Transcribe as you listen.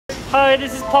Hi,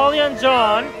 this is Polly and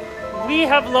Jon. We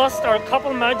have lost our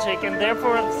couple magic and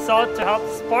therefore sought to help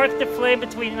spark the flame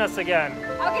between us again.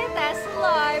 Okay, that's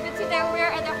live. Today we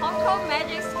are at the Hong Kong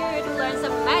Magic School to learn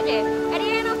some magic. At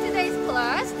the end of today's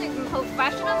class, the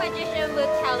professional magician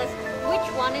will tell us which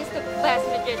one is the best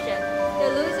magician. The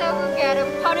loser will get a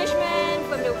punishment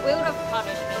from the Wheel of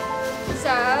Punishment.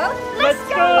 So, let's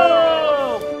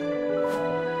go!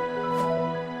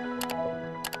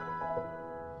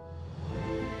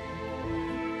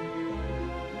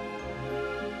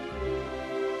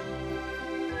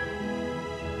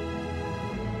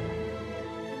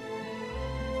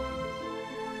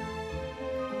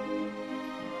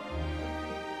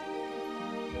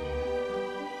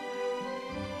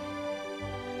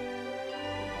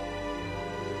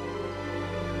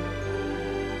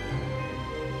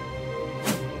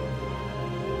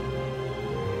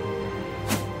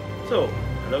 So,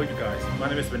 hello you guys. My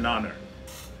name is Banana.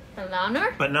 Banana?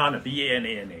 Banana,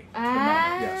 B-A-N-A-N-A.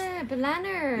 Ah,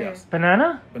 banana. Yes.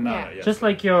 Banana? Banana, Yeah. yes. Just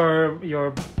like your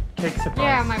cake surprise.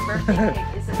 Yeah, my birthday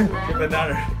cake is a banana.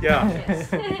 Banana, yeah. Yes.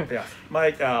 Yeah.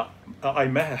 I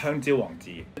met Hangzhou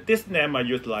Wangji. This name I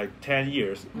used like 10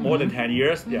 years, more than 10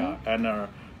 years, yeah. And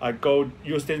I go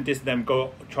using this name,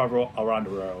 go travel around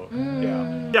the world.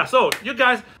 Yeah. Yeah, so you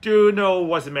guys do know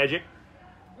what's magic?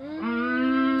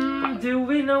 Do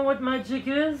we know what magic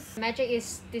is? Magic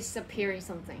is disappearing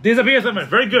something. Disappear something.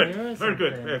 Very good. Disappear Very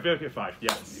good. something. Yeah, very good. 5.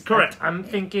 Yes. Correct. I'm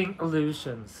thinking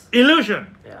illusions. Illusion.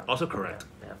 Yeah. Also correct.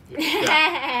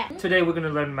 Yeah. Today we're gonna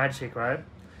learn magic, right?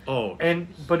 Oh.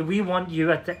 But we want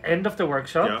you at the end of the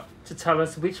workshop Yeah. to tell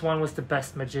us which one was the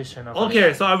best magician of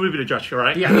Okay, so I will be the judge,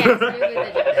 right? Yeah. Yes, you will the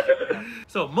judge.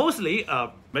 So mostly,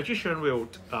 magician will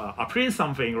apprehend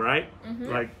something, right?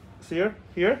 Like here.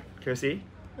 Can you see?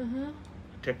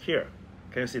 Take here.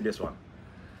 Can you see this one?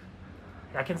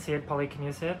 I can see it, Polly. Can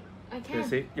you see it? I Can you can.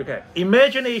 see? Okay.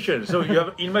 Imagination. So you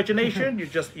have imagination. You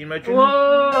just imagine.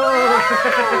 Whoa!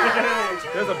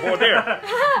 There's a board there.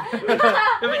 You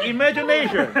have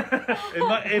imagination.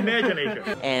 Imagination.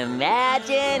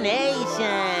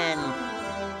 Imagination.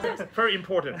 Very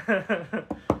important.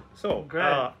 So,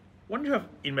 Great. when you have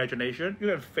imagination, you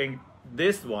can think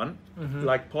this one,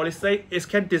 like Polly say, it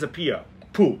can disappear.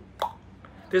 Pooh.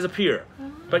 Disappear.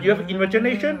 But you have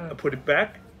imagination, put it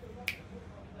back,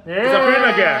 disappear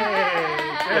again.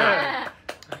 Yeah.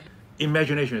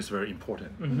 Imagination is very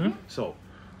important. So,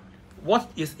 what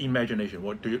is imagination?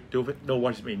 What do you know?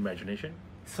 What is imagination?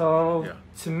 So Yeah.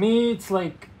 to me, it's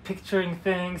like picturing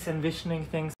things, envisioning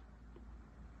things.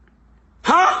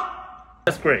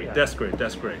 That's great. That's great.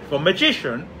 That's great. For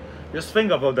magician, just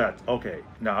think about that. Okay,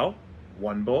 now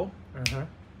one ball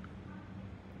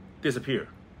disappear.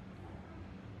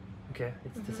 Okay,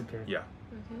 it's disappeared. Yeah.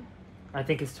 I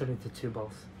think it's turned into 2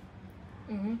 balls.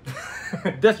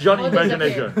 That's Jon Oh,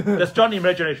 imagination. That's Jon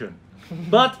imagination.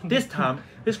 But this time,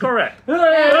 it's correct.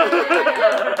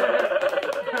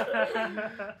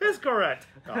 It's correct.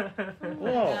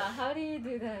 Oh. How do you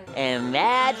do that?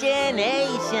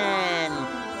 Imagination.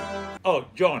 Oh,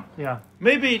 Jon. Yeah.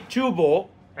 Maybe 2 ball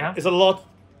Yeah. is a lot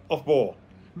of ball.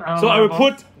 So I will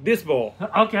put this ball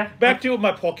Okay. back to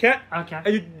my pocket. Okay.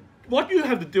 And what you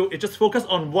have to do is just focus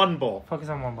on one ball. Focus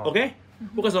on one ball. Okay?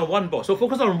 Focus on one ball. So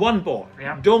focus on one ball.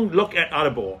 Yeah. Don't look at other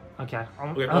ball. Okay.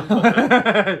 Okay, one ball.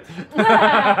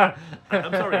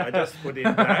 I'm sorry, I just put it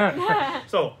back.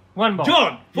 So, One ball.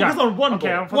 Jon, focus Yeah. on one Okay,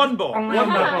 ball. I'm One ball. only One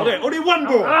one ball. ball. Okay, only one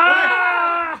ball.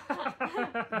 Ah!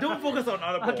 Don't focus on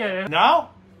other ball. Okay. Now,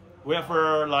 we have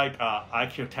like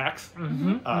IQ tax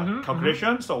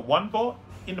calculation. So one ball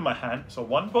into my hand. So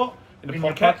one ball in the In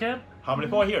your pocket. pocket? How many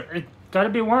ball here? It gotta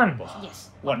be 1. Yes.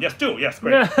 One. Yes, 2. Yes,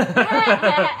 great.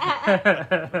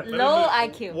 Low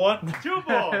IQ. 1, 2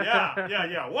 ball.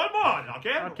 Yeah. One more.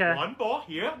 Okay. Okay. One ball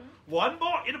here. One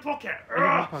ball in the pocket. In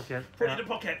the pocket. Put Yeah. in the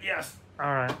pocket. Yes.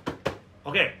 All right.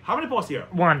 Okay. How many balls here?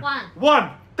 1. 1. 1.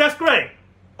 That's great.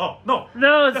 Oh no.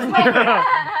 No, it's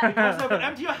Because I will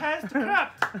empty your hands to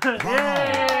clap. Thank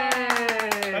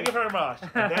Yay! you very much.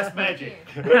 That's magic.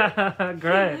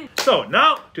 Great. So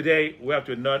now, today, we have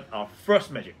to learn our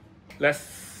first magic. Let's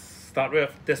start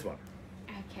with this one.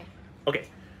 Okay.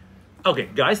 Okay,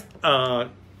 guys.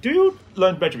 Do you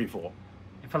learn magic before?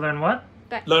 If I learn what?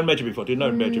 Learn magic before? Do you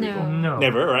learn magic No. before? No.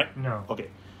 Never, right? No. Okay.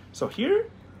 So here.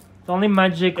 The only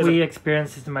magic Is we it-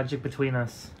 experience is the magic between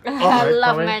us. I Alright,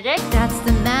 love Polly. magic. That's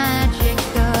the magic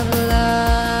of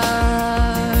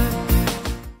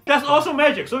love. That's also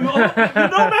magic. So you know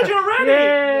magic already.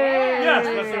 Yay! Yes,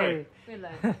 that's right. We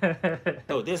learn.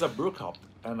 So there's a blue cup,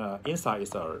 and inside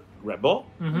is a red ball.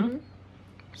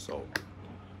 So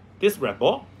this red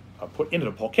ball, I put into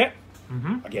the pocket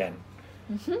again.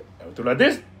 I will do like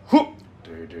this. Whoop.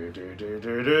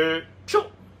 Choo.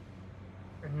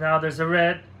 And now there's a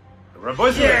red. The red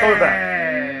boys, go back.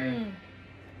 And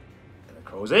then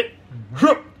close it.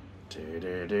 Whoop.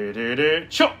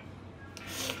 Choo.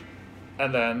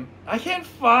 And then I can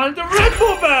find the red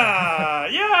ball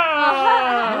back. Yeah.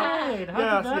 Right.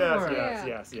 How did that work?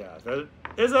 Yes. That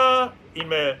is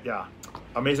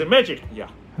amazing magic. Yeah.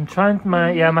 I'm trying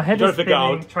my head is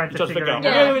spinning. Trying to figure out.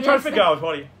 Yeah, we're trying to figure out,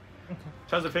 Polly.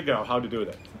 Trying to figure out how to do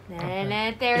that.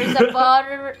 And there's a ball,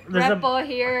 red ball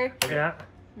here. Yeah.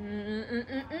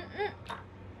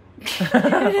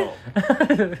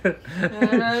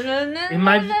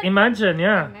 Imagine,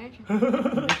 yeah.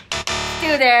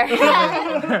 Still there. Do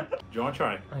you want to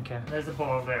try? Okay, there's a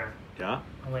ball there. Yeah.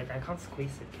 Oh wait, I can't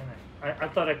squeeze it, can I? I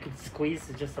thought I could squeeze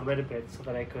it just a little bit so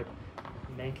that I could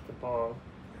make the ball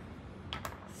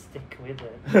stick with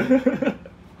it.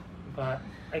 But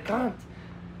I can't.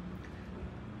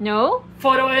 No?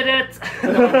 Photo edit!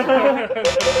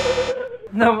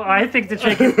 No, I think the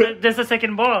trick is that there's a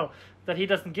second ball that he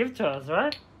doesn't give to us,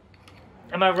 right?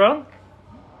 Am I wrong?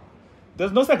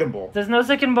 There's no second ball. There's no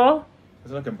second ball?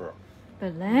 There's no second ball.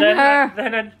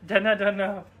 Banana. Then I don't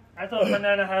know. I thought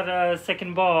Banana had a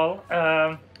second ball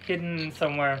hidden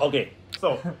somewhere. Okay,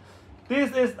 so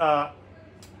this is the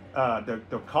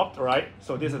cup, right?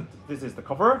 So this is the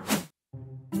cover.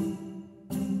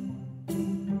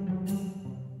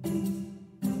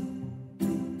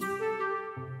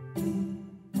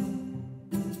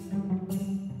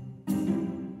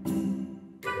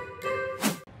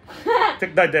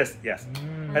 Like this, yes.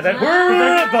 And then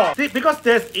because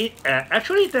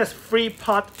actually there's 3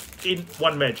 parts in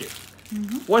one magic.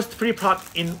 What's 3 parts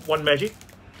in one magic?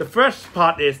 The first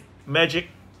part is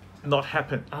magic not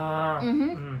happen.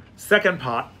 Second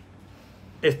part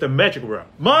is the magic word.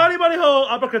 Mali mali ho,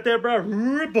 abracadabra,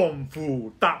 boom,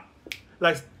 fu, ta.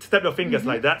 Like step your fingers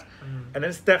like that. And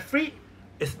then step 3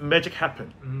 is magic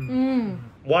happen.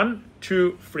 1,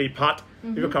 2, 3 part.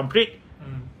 You complete.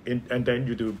 And then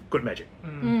you do good magic.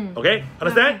 Okay?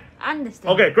 Understand?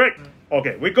 Understand. Okay, great.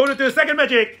 Okay, we're going to do second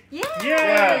magic.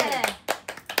 Yeah.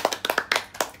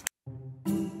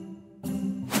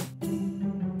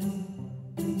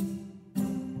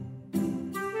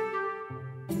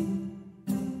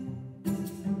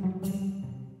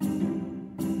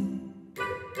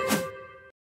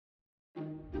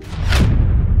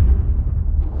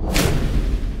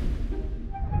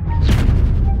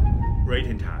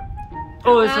 Rating time.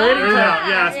 Oh, it's ready now.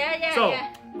 Yes. Yeah. So,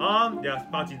 yes,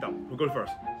 Martina, we'll go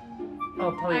first.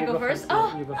 Oh, Polly, I you go first? You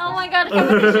Oh go my god,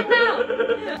 competition now!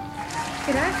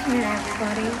 Good afternoon,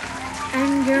 everybody.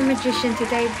 I'm your magician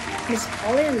today, Miss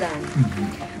Polly Jon.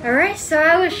 Alright, so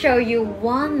I will show you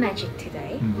one magic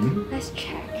today. Let's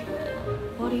check.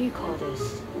 What do you call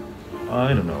this?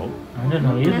 I don't know. I don't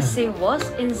know either. Let's see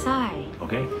what's inside.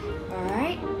 Okay.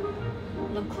 Alright,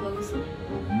 look closer.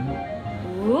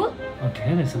 Ooh,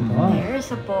 Okay, there's a ball.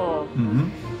 there's a ball.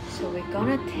 So we're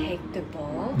gonna take the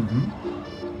ball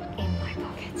in my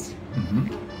pockets.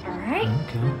 Alright,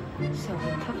 Okay. so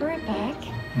we cover it back.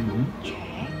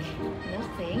 Check.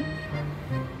 Nothing.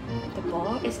 The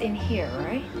ball is in here,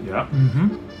 right? Yeah.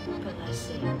 But let's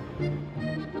see.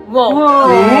 Whoa!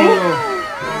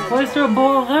 Why is there a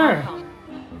ball there? Oh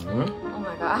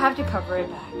my god, I have to cover it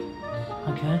back.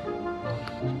 Okay.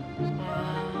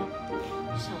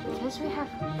 So because we have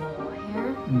a ball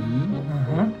here,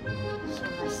 so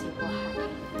let's see what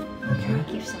happens. Okay.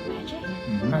 Give some magic.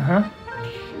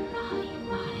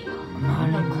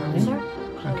 Mali, Closer.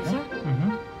 Okay. See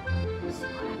what happens.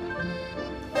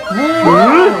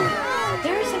 Whoa!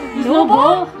 There's a No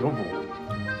ball? No ball.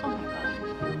 Oh my god.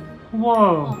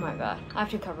 Whoa. Oh my god. I have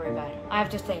to cover it back. I have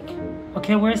to think.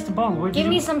 Okay, where's the ball? Where Give did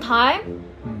me it... some time.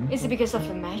 Is it because of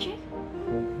the magic?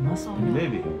 Must Oh be. no.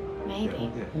 Maybe.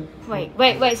 Maybe.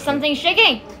 Wait. Something's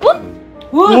shaking. Whoop!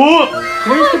 Whoa!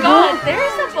 Where's the ball? God,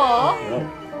 there's a ball.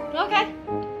 Okay.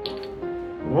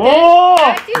 Whoa!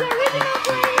 Back to the original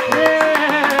place.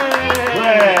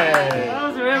 That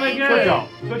was really good. Good job.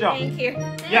 Good job. Thank you.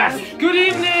 Yes. Good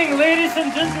evening, ladies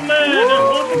and gentlemen, and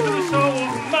welcome to the show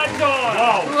of Jon.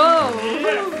 Wow. Whoa.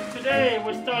 Yes, today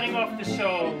we're starting off the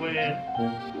show with,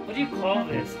 what do you call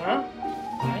this, huh?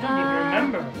 I don't even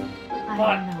remember.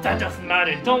 But that doesn't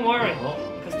matter, don't worry.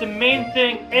 Because the main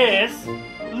thing is,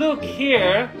 look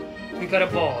here, we got a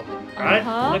ball. Alright,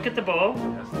 look at the ball.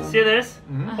 See this?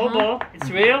 Whole ball, it's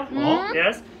real.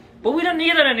 Yes. But we don't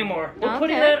need it anymore. We're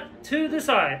putting it to the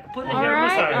side. Put it here on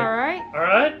the side. Alright.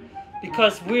 Alright?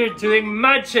 Because we're doing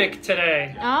magic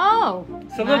today. Oh.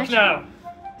 So look now.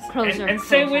 Closer. And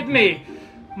say with me.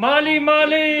 Mali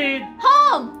Mali.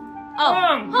 Home.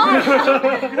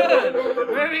 Good.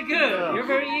 Very good. You're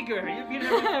very eager. You've been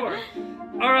here before.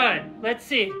 All right. Let's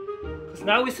see. Because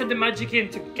now we send the magic in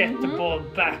to get the ball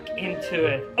back into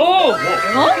it. Oh! Look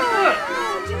at that!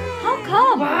 How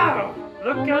come? Wow!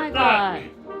 Look at that.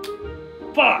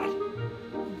 But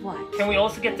What? can we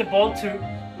also get the ball to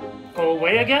go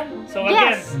away again? So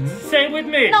Yes. again, say it with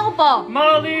me. No ball.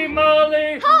 Molly,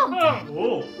 Molly, Hum. hum.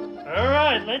 Oh. All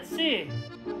right. Let's see.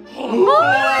 No I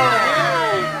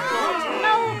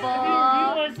ball. didn't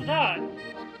realize that.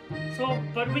 So,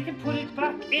 but we can put it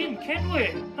back in, can't we?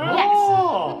 Huh? Yes.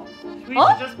 Oh. We Oh.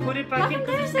 can just put it How back in come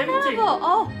because there's it's empty. another ball?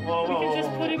 Oh. Whoa, We can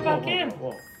just put it back in.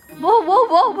 Whoa. Whoa, whoa,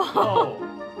 whoa, whoa. Oh,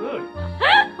 good.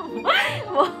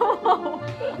 Whoa, whoa.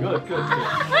 Good, good, good.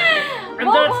 And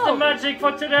Whoa, that's whoa. the magic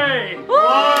for today. Whoa.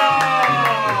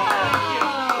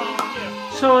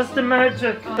 Show us the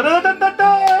magic.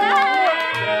 Da-da-da-da-da!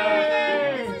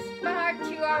 This is part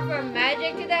 2 of our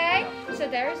magic today. So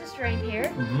there is a string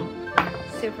here,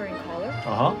 silver in color,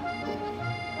 Uh-huh.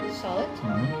 solid.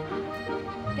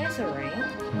 That's a ring.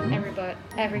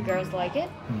 Every girl's like it.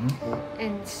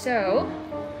 And so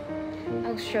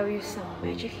I'll show you some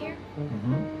magic here.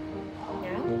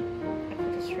 Now I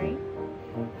put the string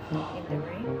in the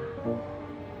ring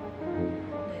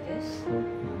like this.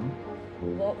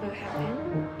 What will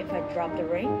happen if I drop the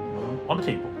ring? On the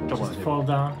table. Just fall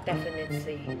down.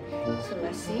 Definitely. So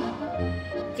let's see.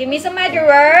 Give me some magic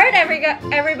word,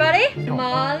 everybody. Molly,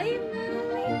 Molly.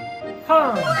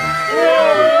 Huh.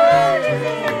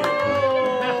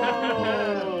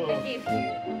 I give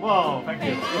you. Wow, thank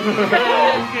you.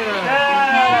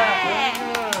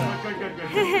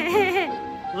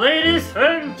 Ladies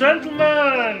and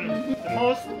gentlemen, the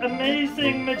most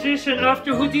amazing magician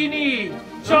after Houdini,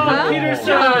 Jon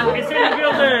Peterson, is in the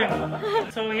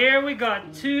building. So here we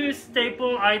got 2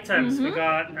 staple items. We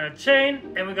got a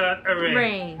chain and we got a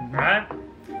ring. Right?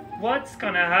 What's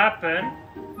gonna happen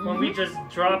when we just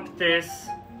drop this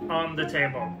on the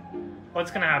table?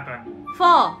 What's gonna happen?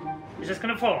 Fall. It's just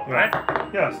gonna fall, right?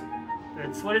 Yes.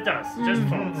 That's what it does. It just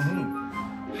falls.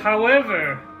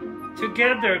 However,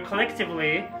 together,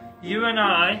 collectively, you and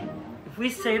I, if we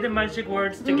say the magic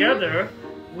words together,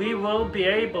 we will be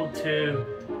able to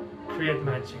create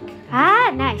magic.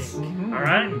 Nice.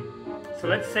 Alright? So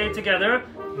let's say it together.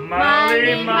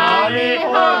 Molly, Molly,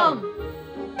 home.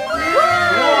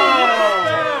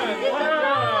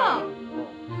 Wow!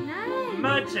 Nice.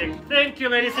 Magic. Thank you,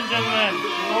 ladies and gentlemen. You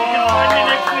can find me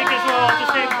next week as well at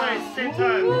the same place, same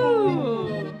time.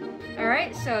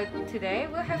 Alright, so today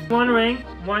we'll have 1 ring,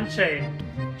 1 chain.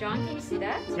 John, can you see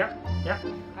that? Yep, yep.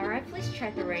 Alright, please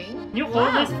check the ring. Can you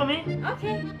hold this for me?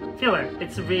 Okay. Feel it.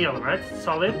 It's real, right? It's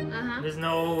solid. There's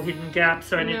no hidden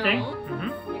gaps or anything. No.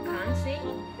 You can't see.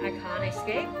 I can't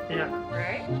escape. Yeah.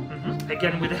 Right?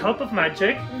 Again, with the help of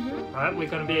magic, right, we're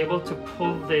going to be able to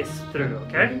pull this through,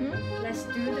 okay? Let's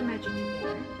do the magic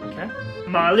together. Okay.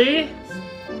 Molly.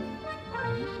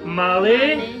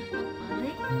 Molly.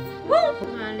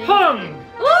 Molly. Hung.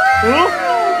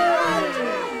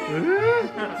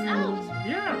 Sounds.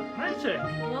 Yeah, magic.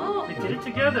 Whoa. We did it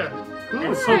together.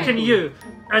 And so can you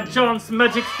at Jon's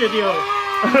Magic Studio.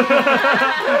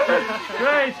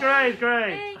 Great, great,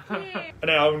 great. And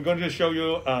now I'm going to show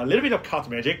you a little bit of card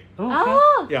magic.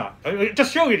 Oh. Yeah,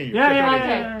 just show it to you. Yeah, Just yeah, show it to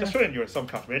yeah, you. yeah. Just show you some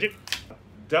card magic.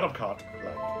 Dead of card.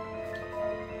 Like.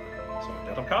 So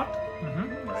dead of card.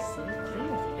 Right.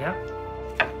 Yeah.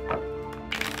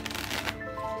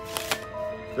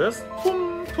 This.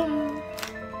 Pum, pum.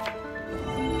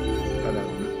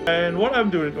 And what I'm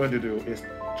going to do is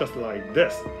just like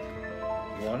this.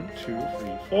 1, 2,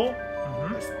 3, 4.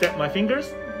 I step my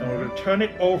fingers and we're going to turn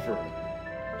it over.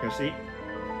 Can you see?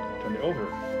 Turn it over.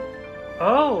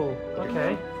 Oh,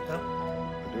 okay. Yeah.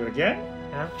 Do it again.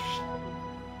 Yeah.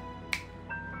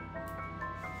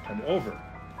 Turn it over.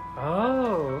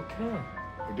 Oh, okay.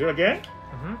 We do it again.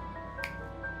 Mm-hmm.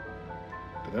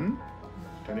 Then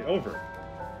turn it over.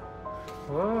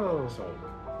 Whoa. So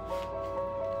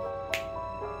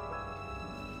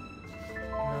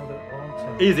Now they're all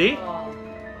turned. easy. Oh,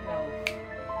 no.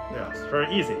 Yeah, it's very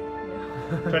easy.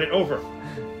 Turn it over.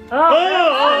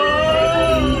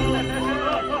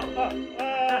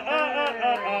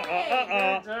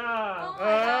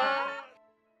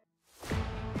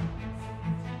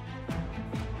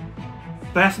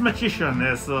 Best magician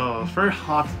is a very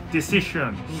hard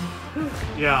decision.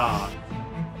 Yeah.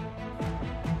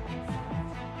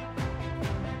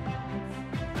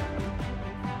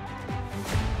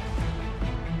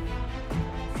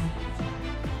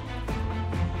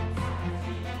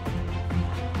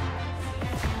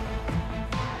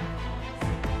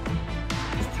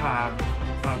 This time,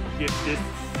 get this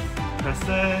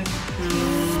present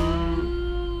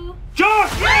to Jon!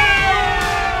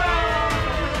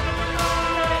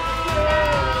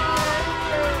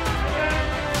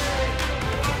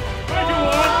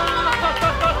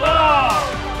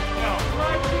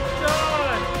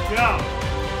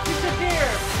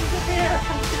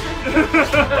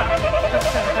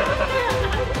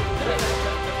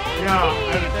 Yeah,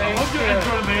 I hope you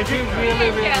enjoy the magic. Really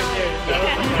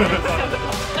did.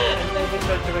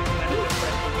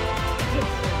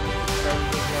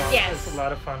 Yes. It's a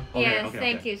lot of fun. Yes, okay,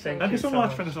 thank okay. you so much. Thank you so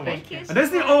much. Thank you so much. Thank you And that's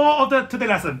the all of the today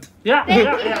lesson. Yeah, Thank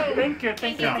yeah, you. yeah. Thank you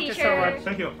Thank so teacher. much.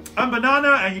 Thank you. I'm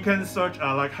Banana, and you can search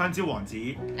like Hanji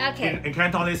Wangji Okay. in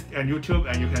Cantonese and YouTube,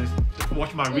 and you can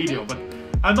watch my video. But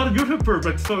I'm not a YouTuber,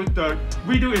 but so the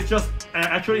video is just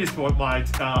actually is for my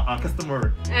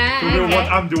customer to know what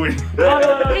I'm doing.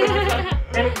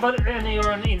 But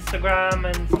you're on Instagram,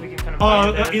 and so we can kind of. find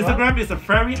it there as well. Instagram is a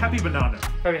very happy banana.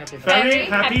 Very happy. Very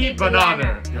happy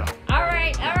banana. Yeah. All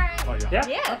right. Oh yeah. Yeah.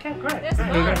 Yeah. Okay, great. That's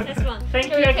great. fun. That's fun. Thank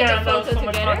Shall you we take again. a That was photo so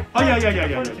much together? fun. Oh yeah.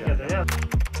 Together, yeah.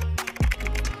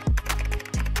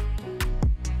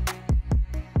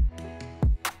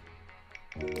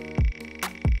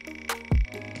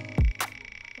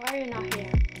 Why are you not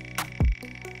here?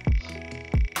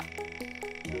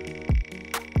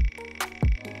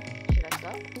 Should I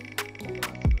stop?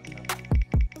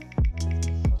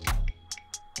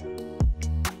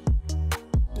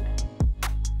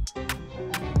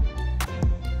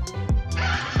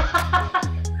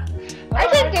 I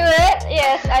can do it.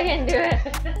 Yes, I can do it.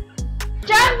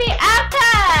 Join me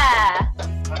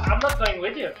after. I'm not going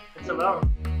with you. It's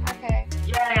alone. Okay.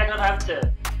 Yeah, I don't have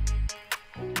to.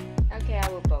 Okay, I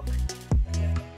will book.